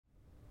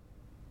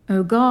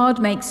O God,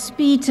 make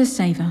speed to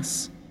save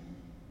us.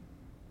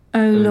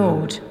 O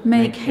Lord,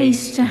 make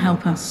haste to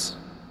help us.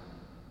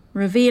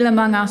 Reveal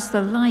among us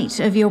the light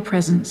of your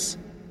presence,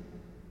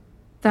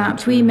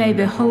 that we may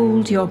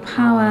behold your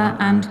power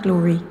and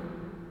glory.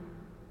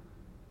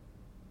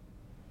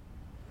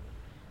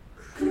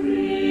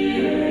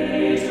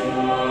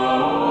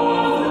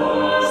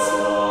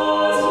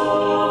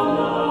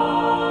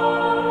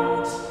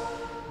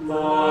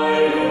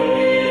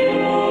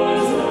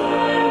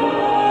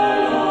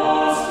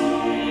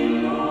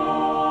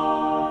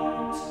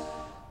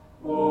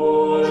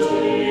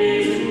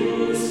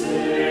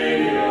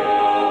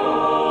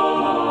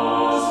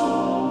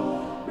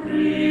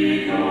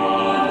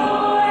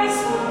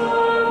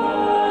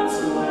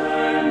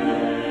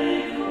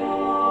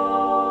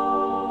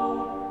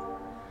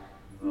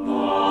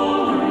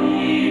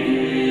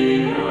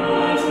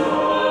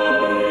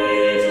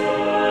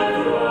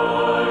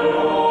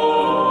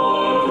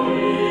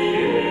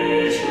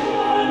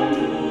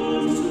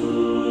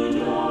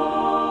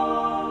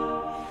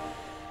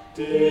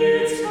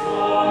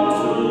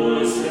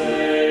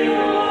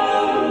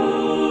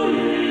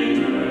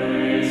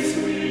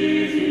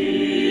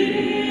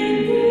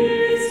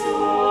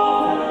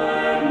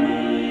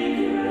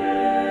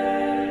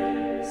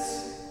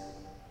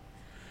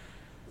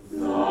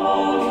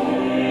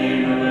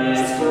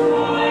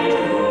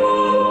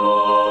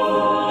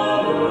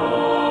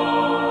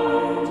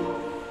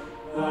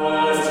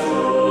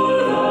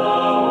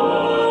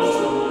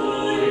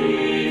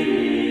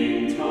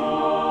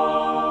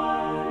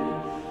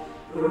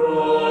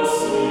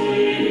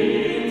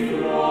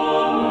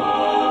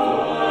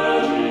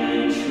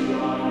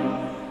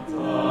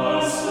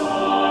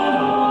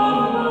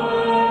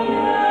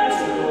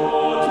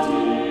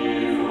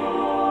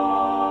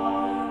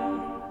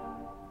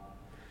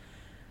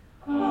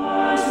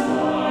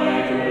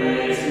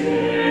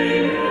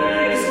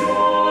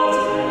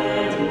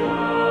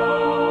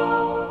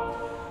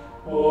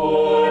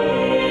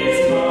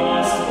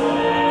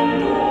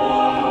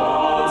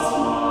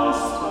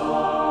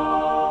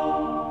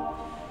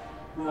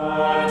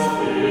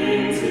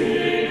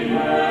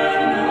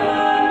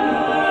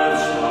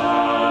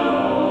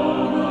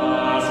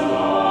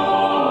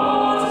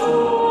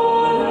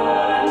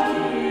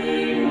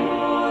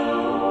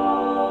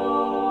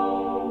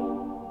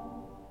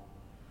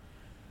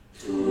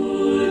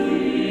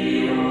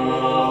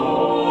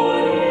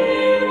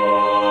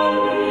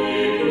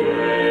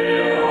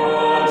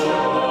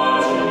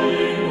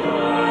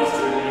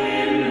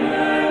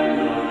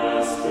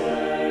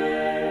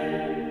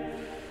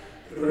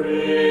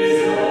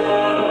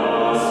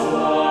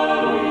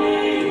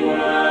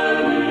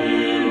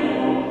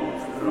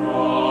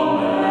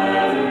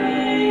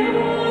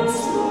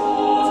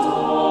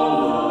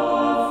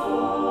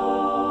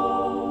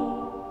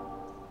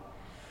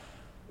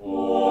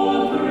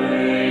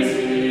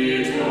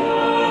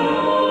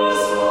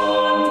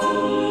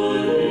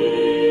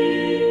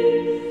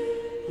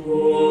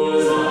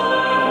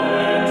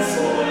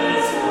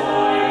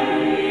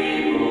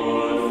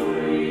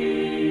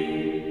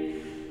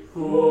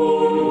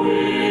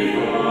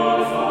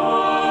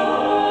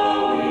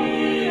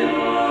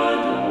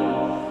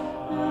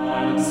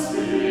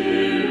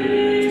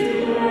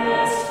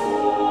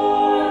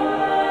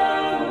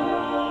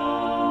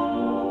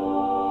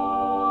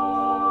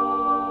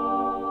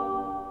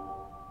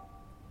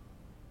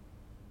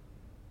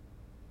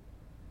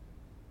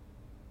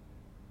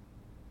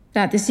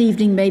 That this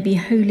evening may be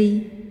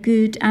holy,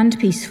 good, and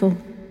peaceful,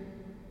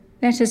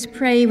 let us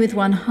pray with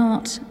one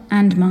heart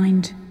and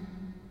mind.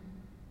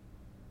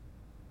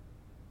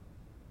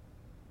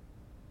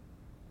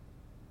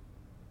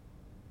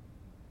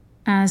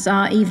 As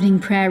our evening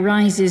prayer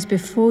rises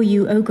before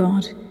you, O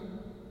God,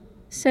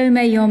 so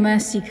may your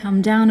mercy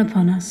come down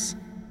upon us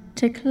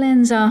to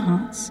cleanse our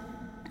hearts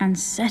and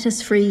set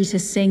us free to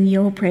sing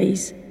your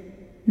praise,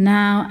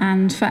 now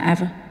and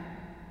forever.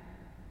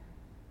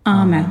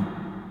 Amen.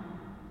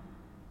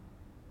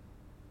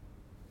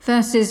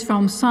 Verses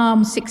from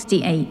Psalm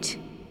 68.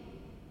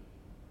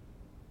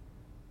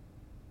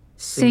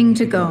 Sing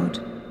to God,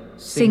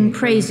 sing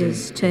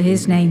praises to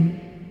his name.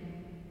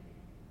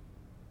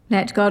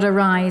 Let God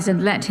arise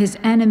and let his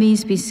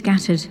enemies be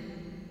scattered.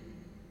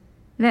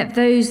 Let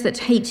those that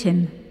hate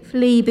him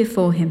flee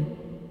before him.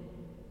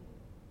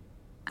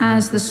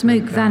 As the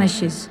smoke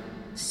vanishes,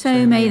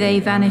 so may they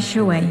vanish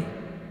away.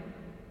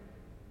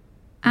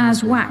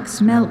 As wax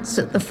melts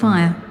at the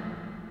fire,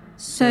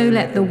 so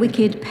let the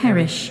wicked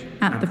perish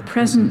at the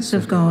presence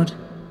of God.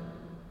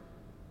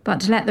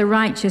 But let the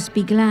righteous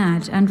be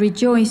glad and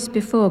rejoice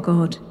before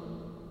God.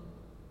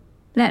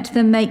 Let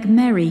them make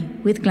merry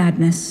with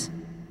gladness.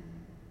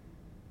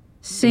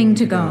 Sing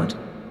to God,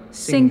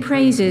 sing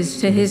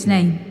praises to his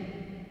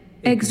name.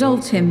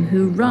 Exalt him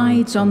who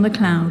rides on the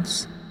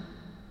clouds.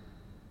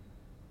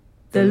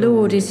 The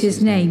Lord is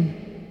his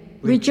name,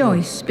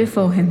 rejoice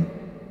before him.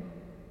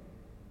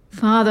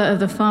 Father of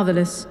the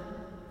fatherless,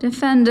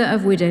 defender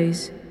of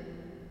widows,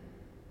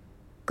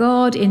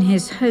 God in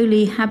his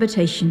holy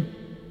habitation.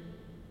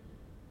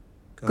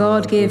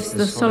 God gives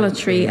the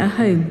solitary a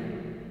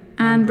home,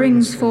 and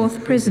brings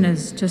forth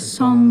prisoners to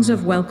songs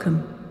of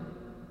welcome.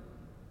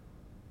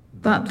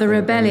 But the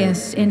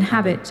rebellious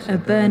inhabit a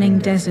burning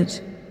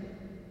desert.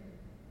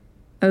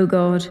 O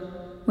God,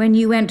 when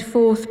you went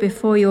forth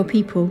before your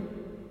people,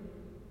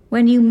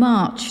 when you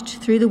marched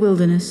through the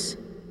wilderness,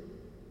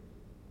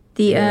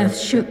 the earth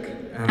shook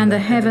and the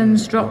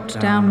heavens dropped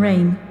down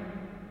rain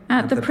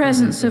at the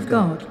presence of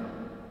God,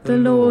 the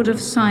Lord of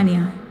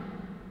Sinai.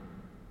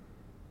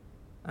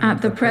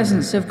 At the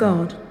presence of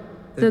God,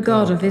 the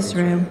God of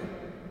Israel.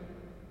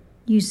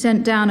 You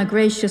sent down a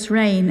gracious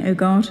rain, O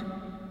God.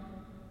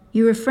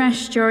 You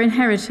refreshed your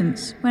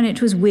inheritance when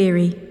it was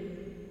weary.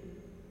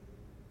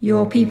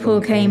 Your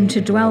people came to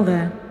dwell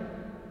there.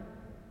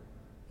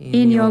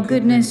 In your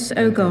goodness,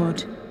 O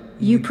God,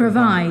 you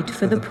provide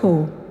for the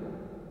poor.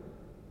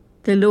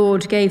 The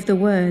Lord gave the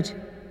word.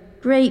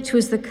 Great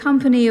was the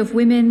company of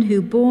women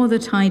who bore the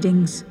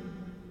tidings.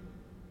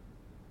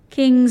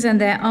 Kings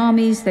and their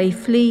armies, they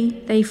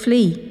flee,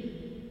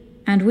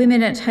 and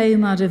women at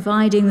home are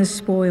dividing the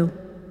spoil.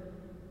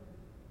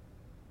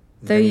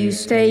 Though you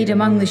stayed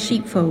among the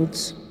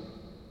sheepfolds,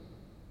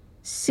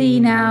 see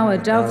now a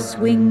dove's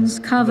wings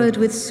covered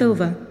with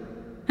silver,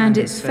 and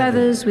its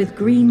feathers with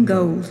green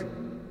gold.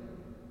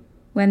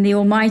 When the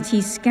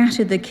Almighty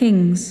scattered the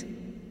kings,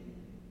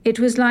 it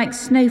was like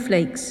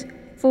snowflakes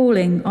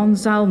falling on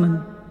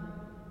Zalman.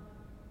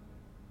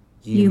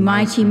 You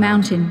mighty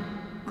mountain,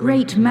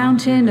 great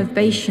mountain of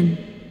Bashan.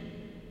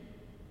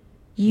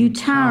 You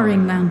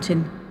towering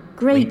mountain,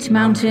 great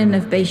mountain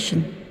of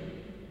Bashan.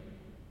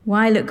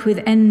 Why look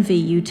with envy,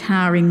 you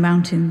towering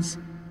mountains,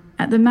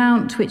 at the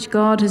mount which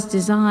God has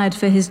desired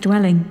for his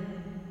dwelling,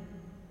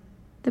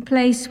 the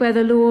place where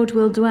the Lord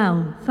will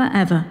dwell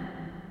forever.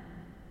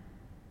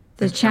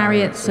 The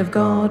chariots of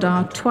God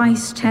are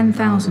twice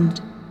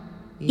 10,000,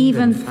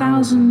 even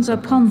thousands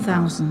upon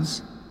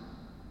thousands.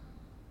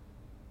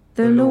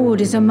 The Lord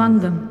is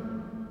among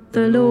them,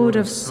 the Lord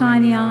of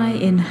Sinai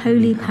in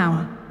holy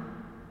power.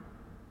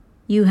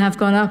 You have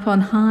gone up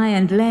on high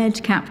and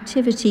led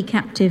captivity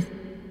captive.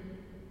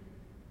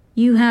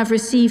 You have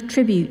received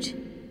tribute,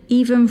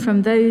 even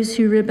from those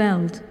who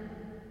rebelled,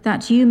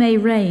 that you may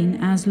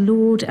reign as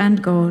Lord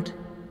and God.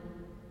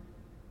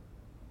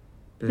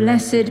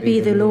 Blessed be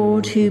the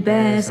Lord who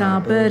bears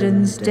our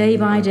burdens day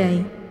by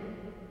day.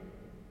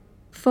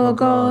 For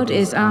God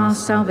is our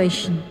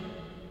salvation.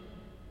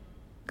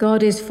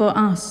 God is for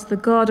us the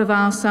God of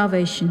our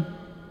salvation.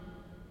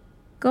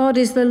 God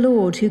is the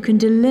Lord who can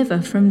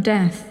deliver from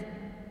death.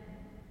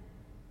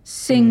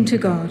 Sing to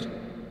God.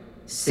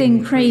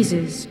 Sing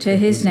praises to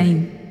his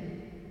name.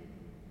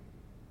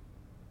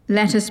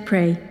 Let us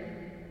pray.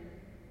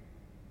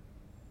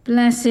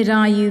 Blessed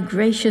are you,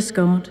 gracious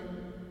God.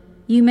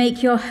 You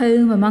make your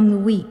home among the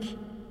weak.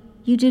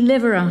 You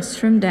deliver us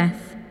from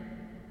death.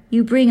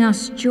 You bring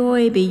us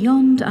joy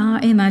beyond our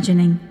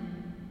imagining,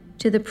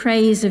 to the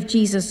praise of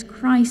Jesus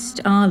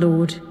Christ our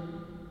Lord.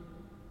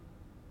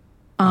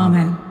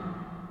 Amen.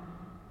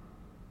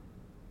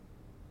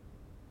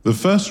 The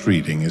first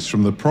reading is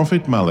from the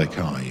prophet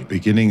Malachi,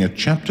 beginning at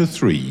chapter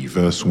 3,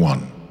 verse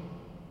 1.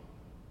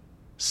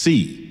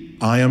 See,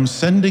 I am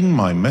sending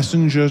my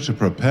messenger to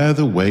prepare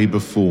the way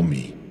before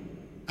me,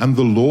 and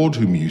the Lord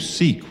whom you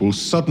seek will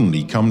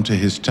suddenly come to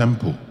his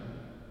temple.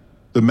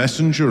 The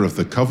messenger of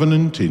the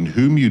covenant in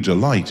whom you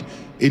delight,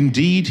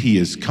 indeed he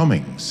is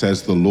coming,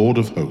 says the Lord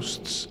of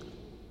hosts.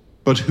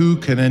 But who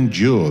can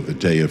endure the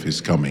day of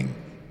his coming,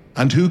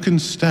 and who can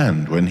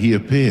stand when he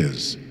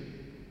appears?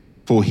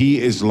 For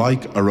he is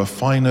like a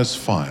refiner's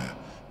fire,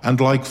 and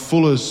like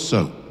fuller's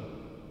soap.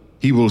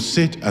 He will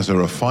sit as a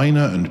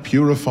refiner and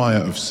purifier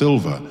of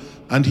silver,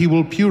 and he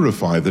will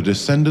purify the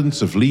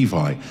descendants of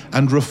Levi,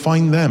 and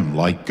refine them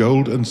like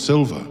gold and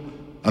silver,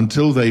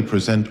 until they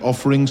present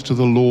offerings to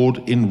the Lord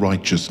in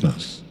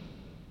righteousness.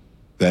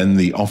 Then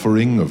the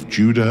offering of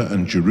Judah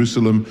and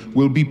Jerusalem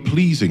will be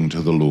pleasing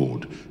to the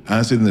Lord,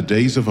 as in the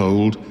days of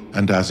old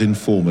and as in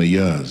former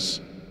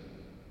years.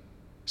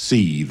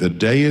 See, the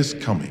day is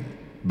coming,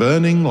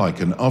 burning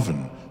like an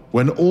oven,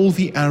 when all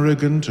the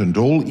arrogant and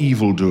all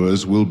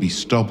evildoers will be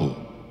stubble.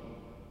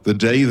 The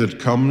day that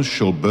comes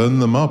shall burn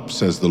them up,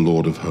 says the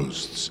Lord of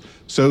hosts,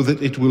 so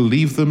that it will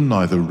leave them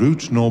neither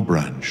root nor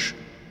branch.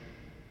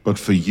 But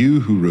for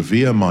you who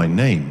revere my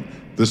name,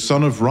 the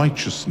Son of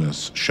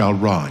Righteousness shall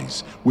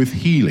rise, with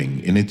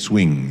healing in its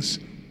wings.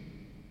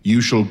 You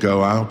shall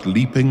go out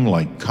leaping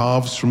like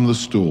calves from the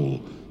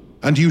stall,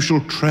 and you shall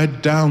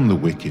tread down the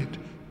wicked,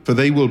 for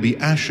they will be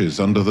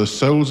ashes under the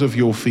soles of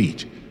your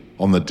feet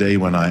on the day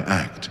when I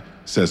act,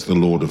 says the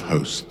Lord of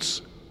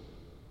hosts.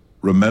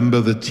 Remember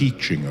the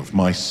teaching of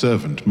my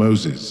servant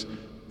Moses,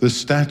 the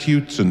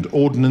statutes and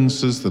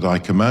ordinances that I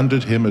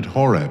commanded him at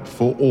Horeb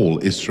for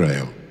all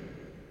Israel.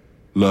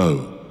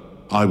 Lo,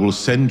 I will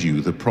send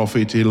you the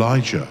prophet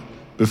Elijah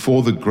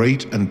before the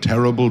great and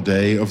terrible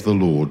day of the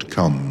Lord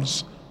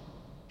comes.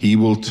 He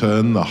will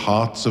turn the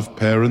hearts of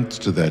parents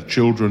to their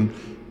children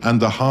and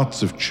the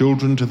hearts of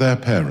children to their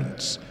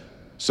parents,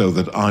 so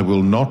that I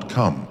will not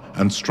come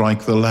and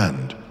strike the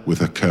land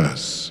with a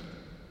curse.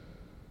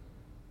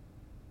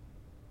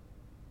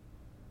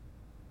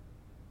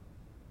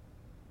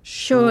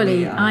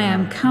 Surely I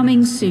am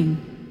coming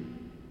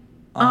soon.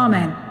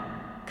 Amen.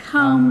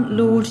 Come,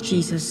 Lord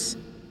Jesus.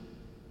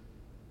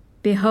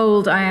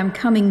 Behold, I am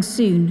coming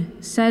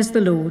soon, says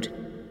the Lord,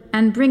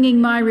 and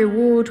bringing my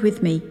reward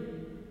with me,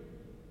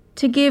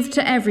 to give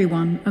to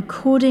everyone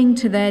according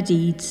to their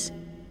deeds.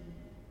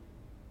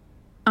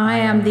 I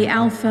am the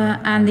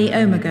Alpha and the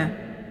Omega,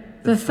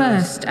 the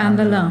first and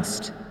the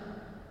last,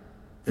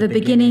 the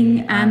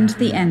beginning and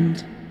the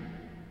end.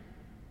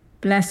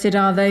 Blessed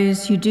are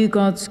those who do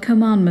God's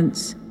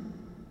commandments,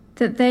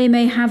 that they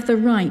may have the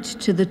right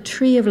to the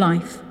tree of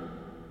life,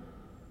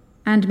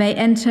 and may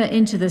enter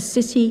into the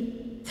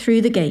city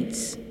through the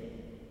gates.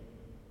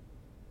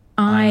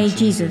 I,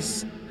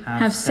 Jesus,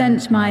 have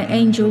sent my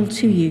angel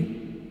to you,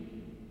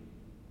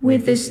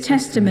 with this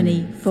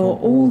testimony for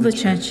all the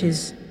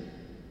churches.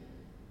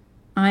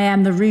 I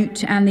am the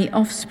root and the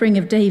offspring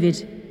of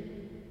David.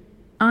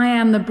 I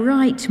am the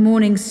bright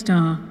morning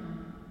star.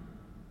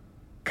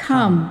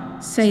 Come,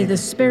 say the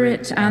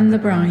Spirit and the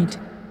bride.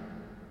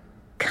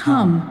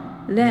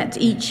 Come, let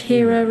each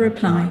hearer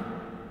reply.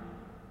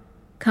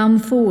 Come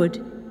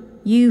forward,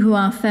 you who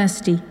are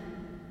thirsty.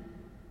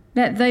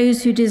 Let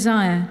those who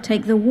desire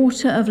take the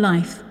water of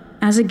life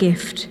as a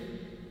gift.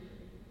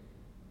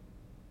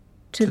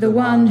 To the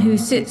one who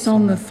sits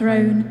on the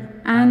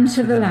throne and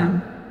to the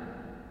Lamb,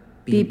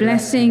 be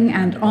blessing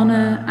and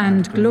honor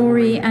and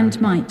glory and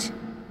might,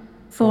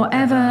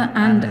 forever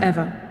and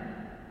ever.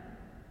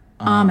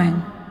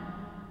 Amen.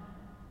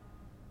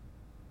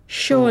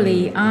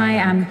 Surely I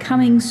am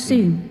coming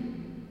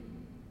soon.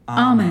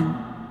 Amen.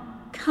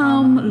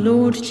 Come,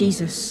 Lord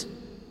Jesus.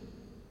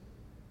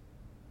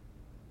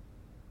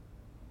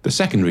 The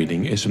second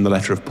reading is from the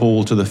letter of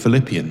Paul to the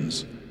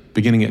Philippians,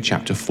 beginning at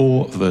chapter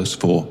 4, verse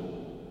 4.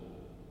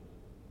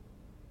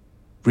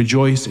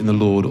 Rejoice in the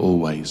Lord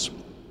always.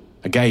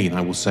 Again, I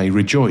will say,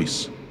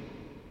 rejoice.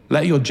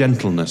 Let your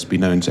gentleness be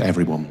known to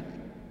everyone.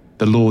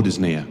 The Lord is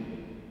near.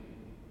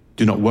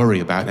 Do not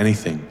worry about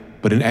anything,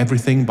 but in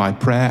everything by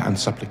prayer and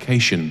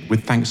supplication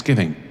with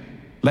thanksgiving,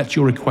 let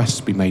your requests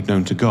be made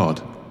known to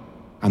God,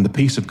 and the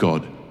peace of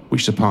God,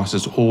 which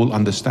surpasses all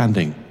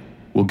understanding,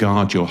 will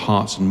guard your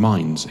hearts and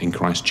minds in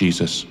Christ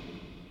Jesus.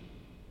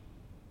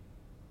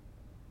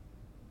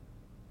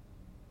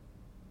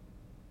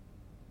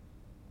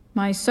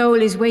 My soul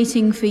is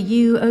waiting for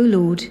you, O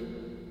Lord.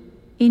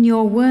 In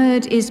your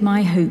word is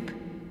my hope.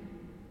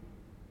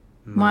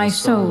 My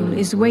soul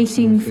is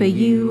waiting for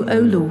you, O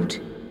Lord.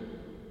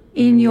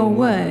 In your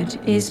word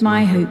is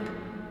my hope.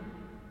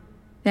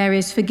 There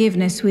is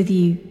forgiveness with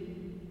you,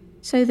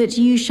 so that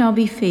you shall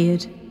be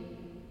feared.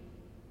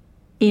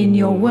 In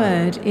your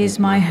word is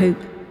my hope.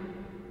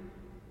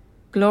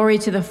 Glory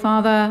to the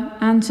Father,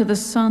 and to the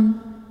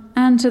Son,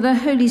 and to the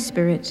Holy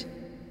Spirit.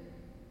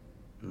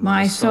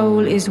 My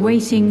soul is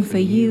waiting for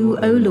you,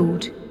 O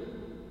Lord.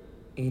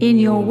 In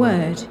your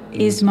word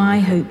is my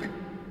hope.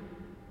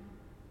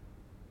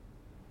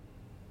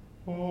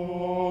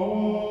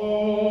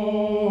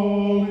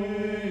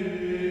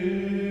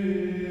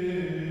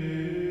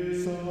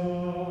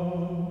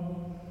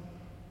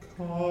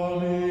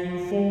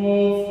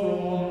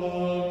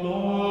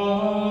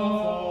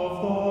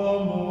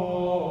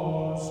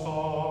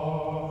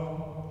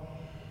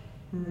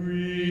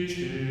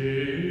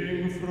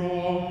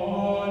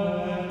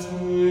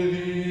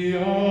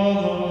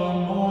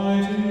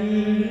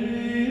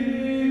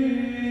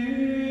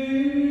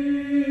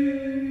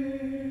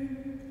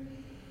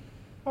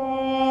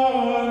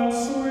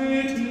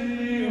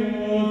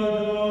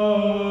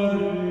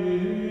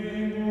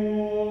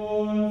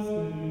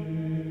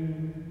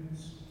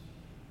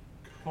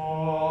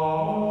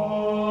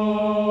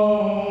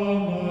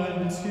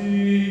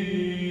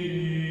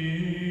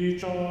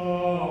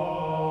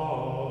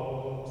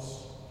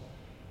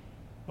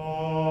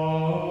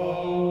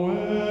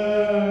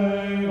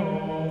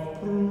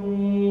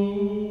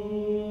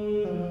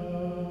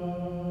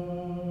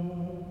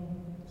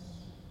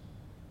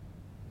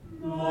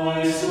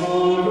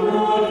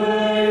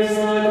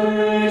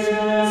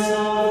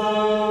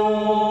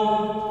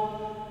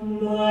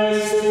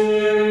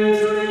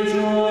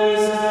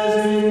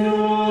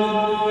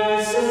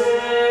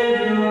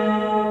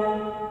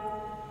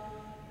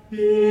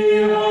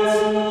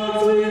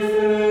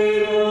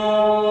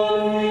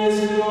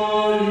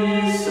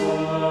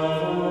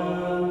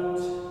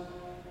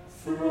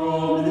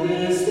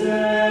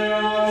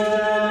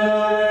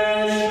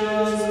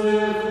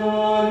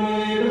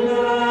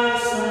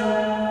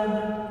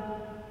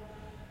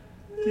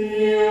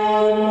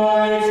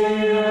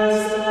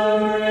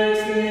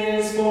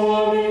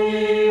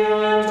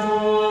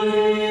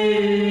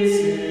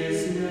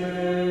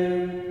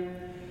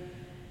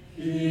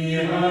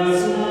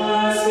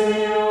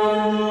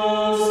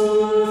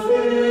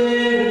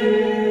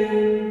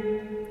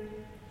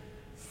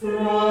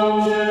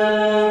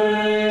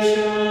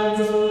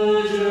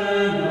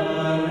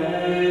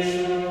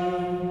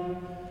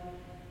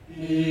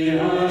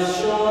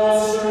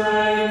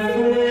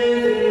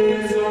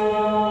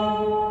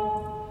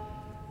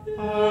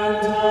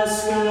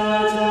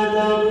 Scattered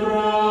the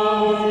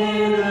proud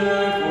in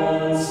their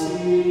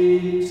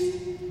conceit.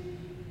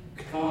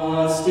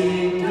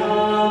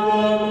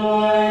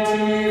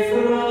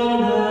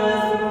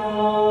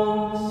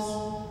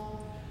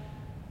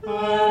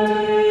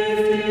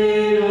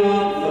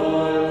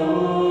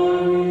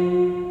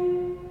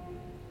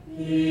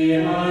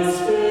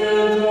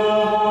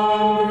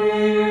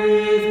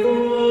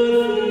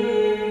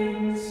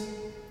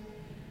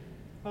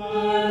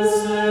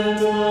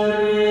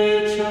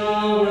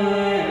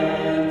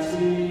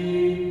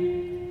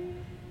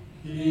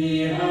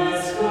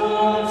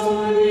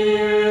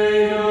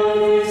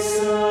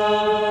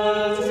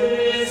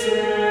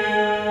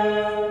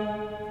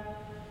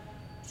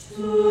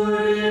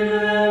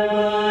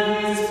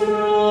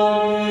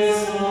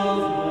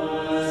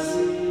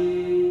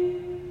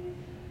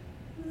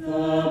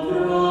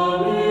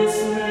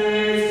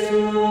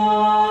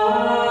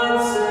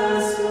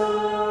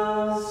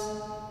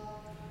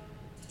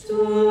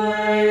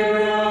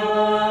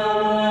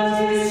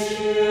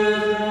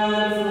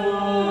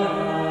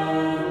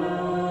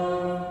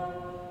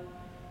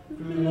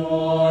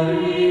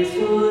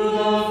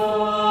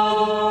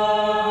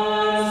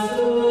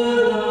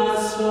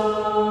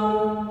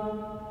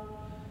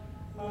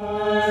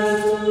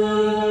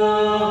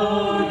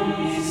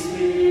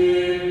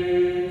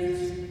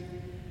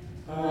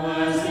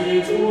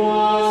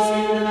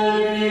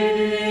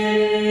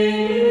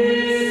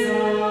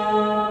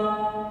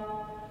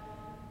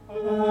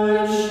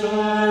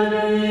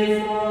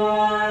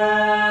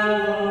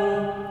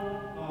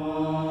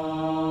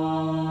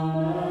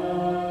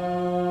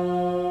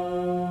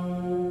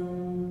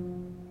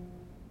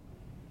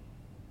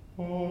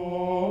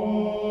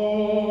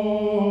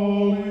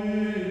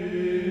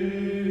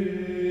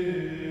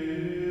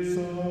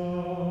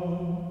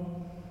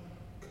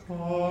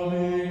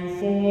 Coming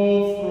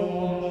forth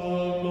from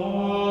the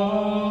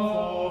mouth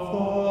of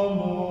the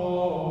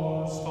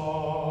Most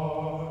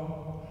High,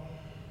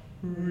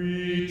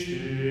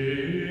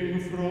 reaching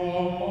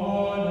from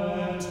one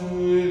end to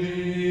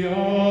the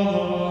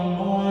other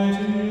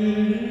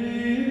mightily,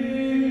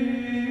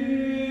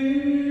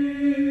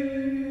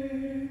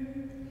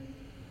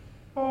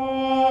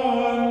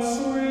 and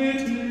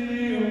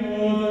sweetly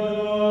ordering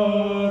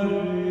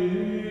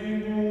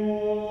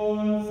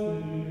all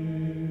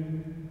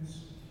things.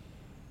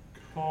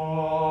 Come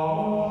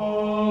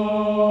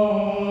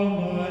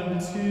and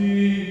teach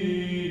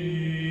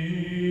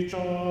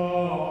us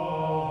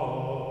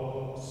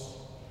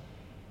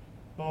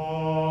the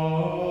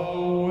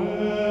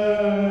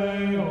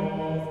way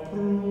of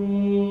prudence.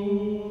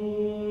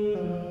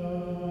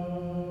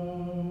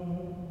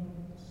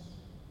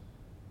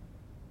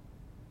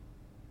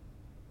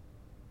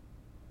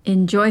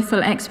 In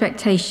joyful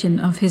expectation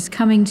of his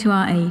coming to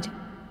our aid,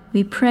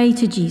 we pray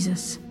to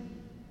Jesus.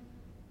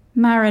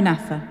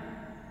 Maranatha.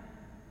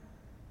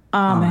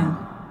 Amen.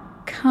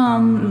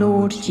 Come,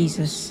 Lord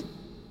Jesus.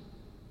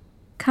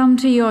 Come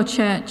to your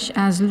church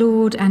as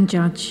Lord and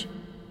Judge.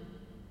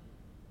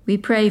 We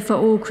pray for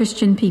all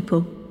Christian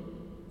people,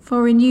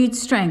 for renewed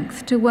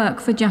strength to work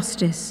for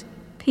justice,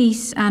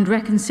 peace and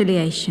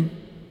reconciliation.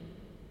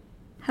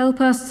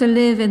 Help us to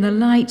live in the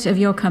light of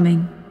your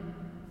coming,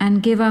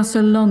 and give us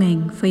a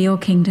longing for your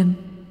kingdom.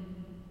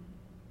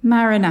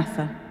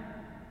 Maranatha.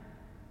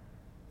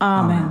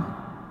 Amen.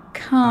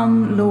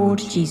 Come, Lord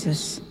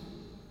Jesus.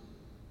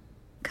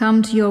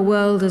 Come to your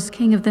world as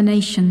King of the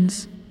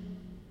nations.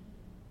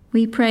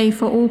 We pray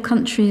for all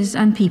countries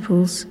and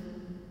peoples,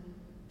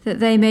 that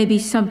they may be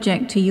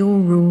subject to your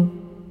rule.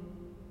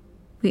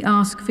 We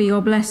ask for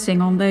your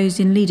blessing on those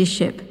in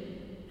leadership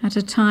at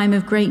a time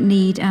of great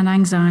need and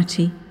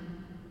anxiety,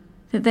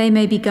 that they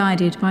may be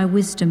guided by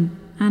wisdom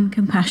and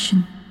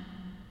compassion.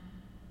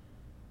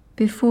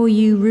 Before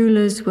you,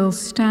 rulers will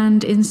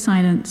stand in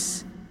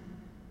silence.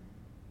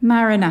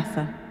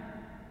 Maranatha.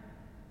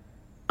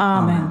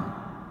 Amen.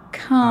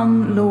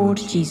 Come, Lord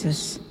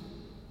Jesus.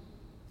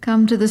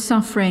 Come to the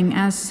suffering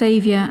as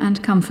Saviour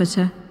and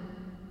Comforter.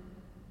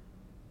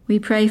 We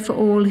pray for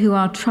all who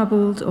are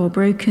troubled or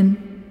broken,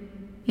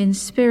 in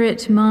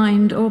spirit,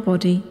 mind, or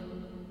body.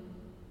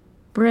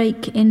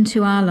 Break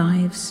into our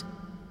lives,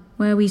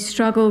 where we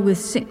struggle with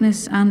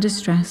sickness and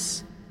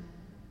distress,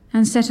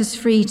 and set us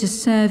free to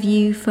serve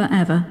you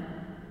forever.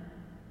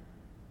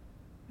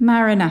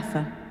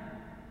 Maranatha.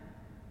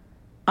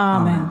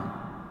 Amen.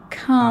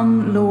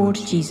 Come, Lord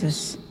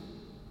Jesus.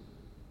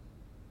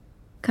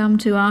 Come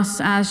to us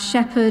as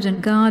shepherd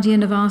and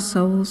guardian of our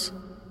souls.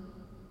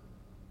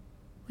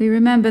 We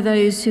remember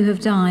those who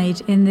have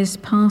died in this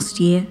past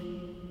year,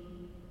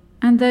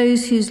 and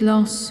those whose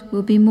loss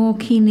will be more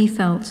keenly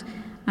felt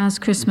as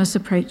Christmas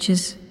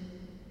approaches.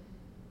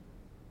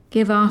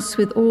 Give us,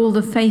 with all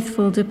the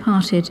faithful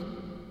departed,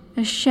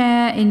 a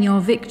share in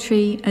your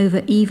victory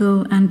over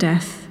evil and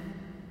death.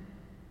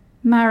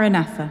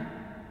 Maranatha.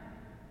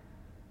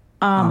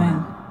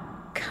 Amen.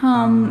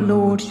 Come,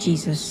 Lord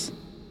Jesus.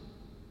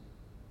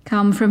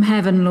 Come from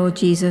heaven, Lord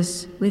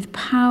Jesus, with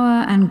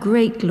power and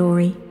great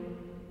glory.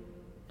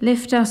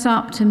 Lift us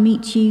up to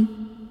meet you,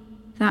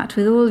 that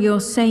with all your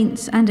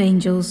saints and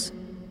angels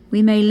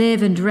we may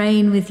live and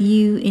reign with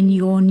you in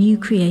your new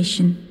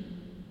creation.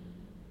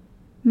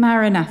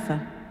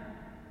 Maranatha.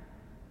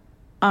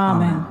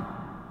 Amen.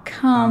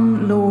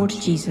 Come, Lord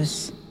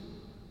Jesus.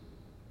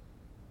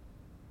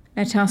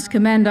 Let us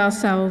commend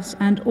ourselves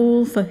and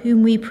all for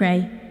whom we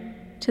pray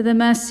to the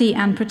mercy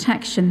and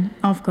protection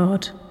of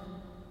God.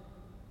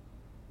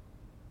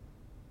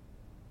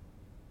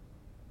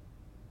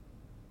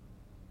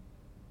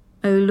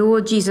 O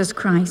Lord Jesus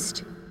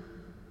Christ,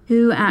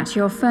 who at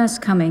your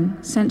first coming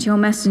sent your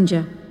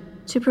messenger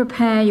to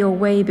prepare your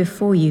way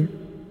before you,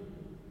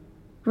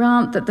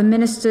 grant that the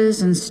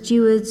ministers and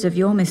stewards of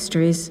your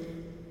mysteries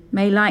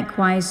may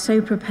likewise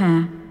so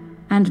prepare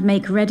and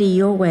make ready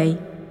your way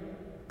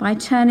by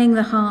turning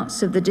the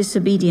hearts of the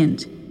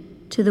disobedient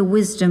to the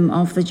wisdom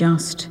of the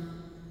just,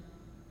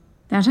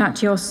 that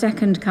at your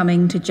second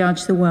coming to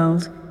judge the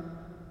world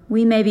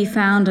we may be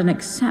found an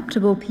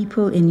acceptable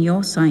people in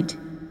your sight.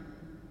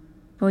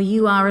 For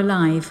you are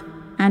alive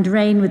and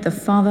reign with the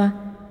Father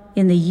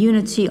in the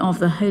unity of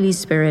the Holy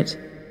Spirit,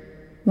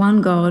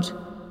 one God,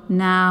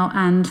 now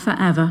and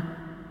forever.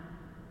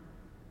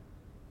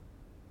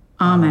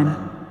 Amen.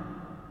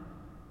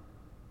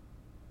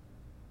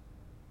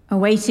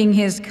 Awaiting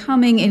his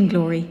coming in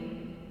glory,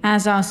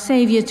 as our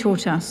Saviour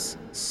taught us,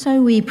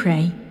 so we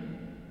pray.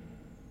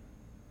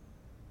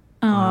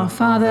 Our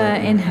Father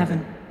in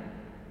heaven,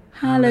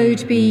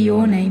 hallowed be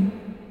your name.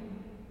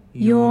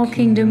 Your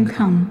kingdom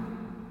come.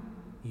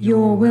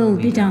 Your will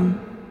be done,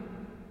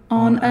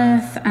 on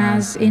earth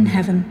as in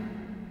heaven.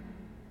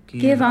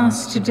 Give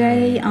us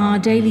today our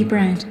daily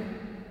bread.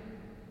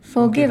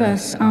 Forgive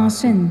us our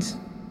sins,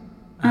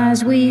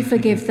 as we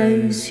forgive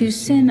those who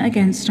sin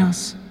against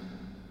us.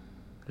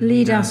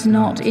 Lead us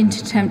not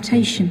into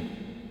temptation,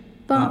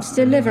 but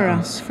deliver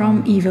us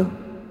from evil.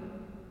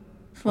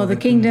 For the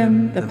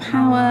kingdom, the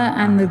power,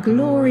 and the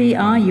glory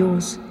are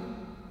yours,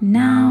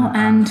 now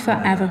and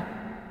forever.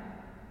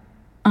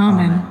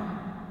 Amen.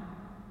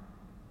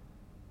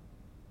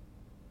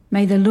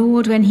 May the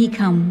Lord, when he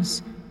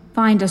comes,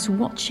 find us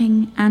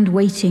watching and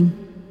waiting.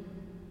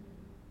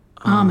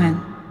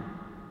 Amen.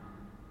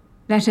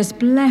 Let us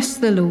bless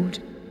the Lord.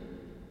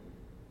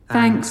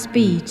 Thanks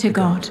be to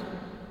God.